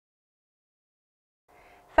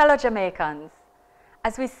Fellow Jamaicans,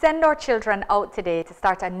 as we send our children out today to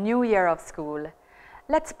start a new year of school,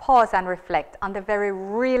 let's pause and reflect on the very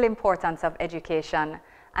real importance of education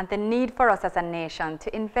and the need for us as a nation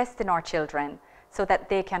to invest in our children so that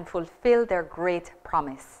they can fulfill their great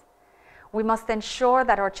promise. We must ensure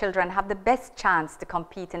that our children have the best chance to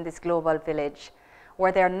compete in this global village,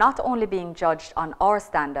 where they are not only being judged on our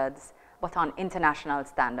standards, but on international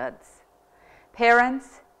standards.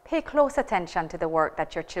 Parents, pay close attention to the work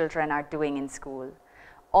that your children are doing in school.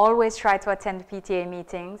 Always try to attend PTA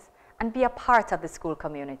meetings and be a part of the school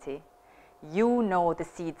community. You know the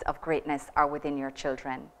seeds of greatness are within your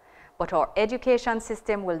children, but our education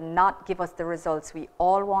system will not give us the results we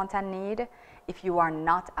all want and need if you are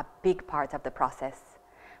not a big part of the process.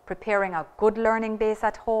 Preparing a good learning base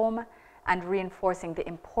at home and reinforcing the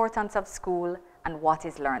importance of school and what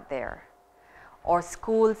is learned there. Our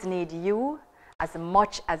schools need you as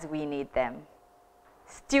much as we need them.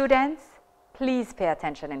 Students, please pay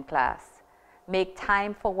attention in class. Make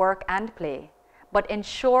time for work and play, but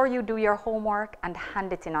ensure you do your homework and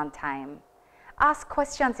hand it in on time. Ask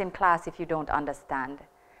questions in class if you don't understand.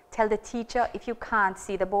 Tell the teacher if you can't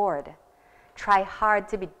see the board. Try hard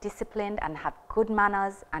to be disciplined and have good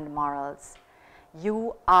manners and morals.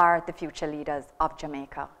 You are the future leaders of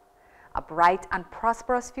Jamaica. A bright and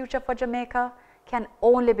prosperous future for Jamaica can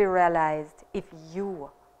only be realized if you,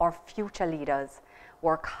 our future leaders,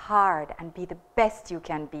 work hard and be the best you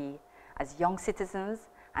can be as young citizens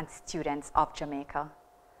and students of Jamaica.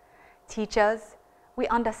 Teachers, we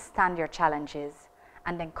understand your challenges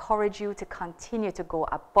and encourage you to continue to go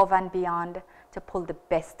above and beyond to pull the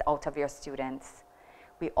best out of your students.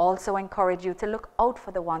 We also encourage you to look out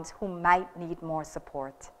for the ones who might need more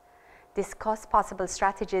support. Discuss possible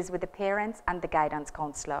strategies with the parents and the guidance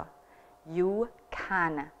counselor. You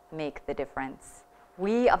can make the difference.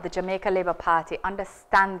 We of the Jamaica Labour Party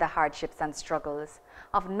understand the hardships and struggles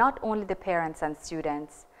of not only the parents and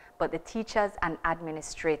students, but the teachers and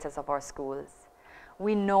administrators of our schools.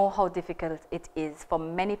 We know how difficult it is for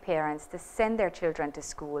many parents to send their children to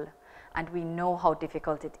school, and we know how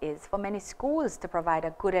difficult it is for many schools to provide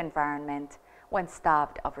a good environment when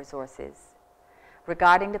starved of resources.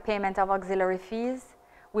 Regarding the payment of auxiliary fees,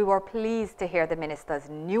 we were pleased to hear the Minister's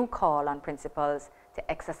new call on principals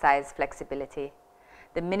to exercise flexibility.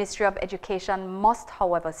 The Ministry of Education must,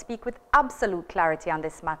 however, speak with absolute clarity on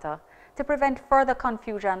this matter to prevent further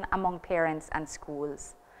confusion among parents and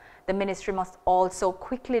schools. The Ministry must also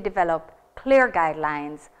quickly develop clear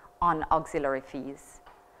guidelines on auxiliary fees.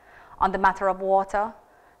 On the matter of water,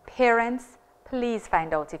 parents, please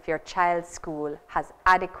find out if your child's school has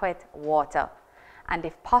adequate water, and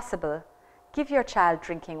if possible, give your child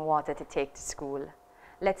drinking water to take to school.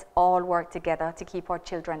 Let's all work together to keep our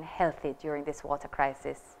children healthy during this water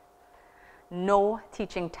crisis. No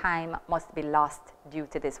teaching time must be lost due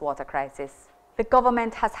to this water crisis. The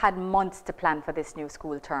government has had months to plan for this new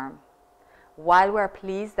school term. While we're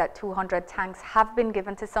pleased that 200 tanks have been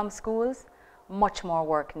given to some schools, much more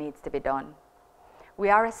work needs to be done. We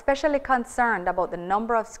are especially concerned about the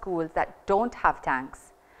number of schools that don't have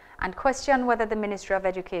tanks and question whether the Ministry of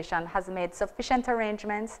Education has made sufficient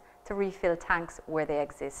arrangements to refill tanks where they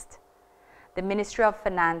exist. The Ministry of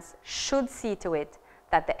Finance should see to it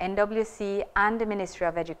that the NWC and the Ministry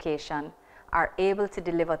of Education are able to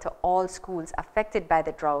deliver to all schools affected by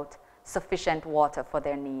the drought sufficient water for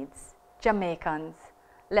their needs. Jamaicans,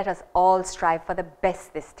 let us all strive for the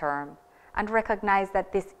best this term and recognize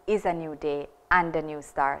that this is a new day and a new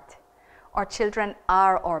start. Our children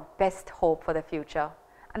are our best hope for the future,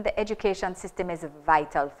 and the education system is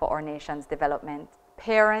vital for our nation's development.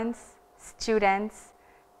 Parents, students,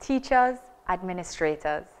 teachers,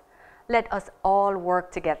 administrators, let us all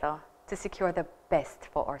work together to secure the best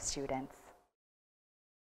for our students.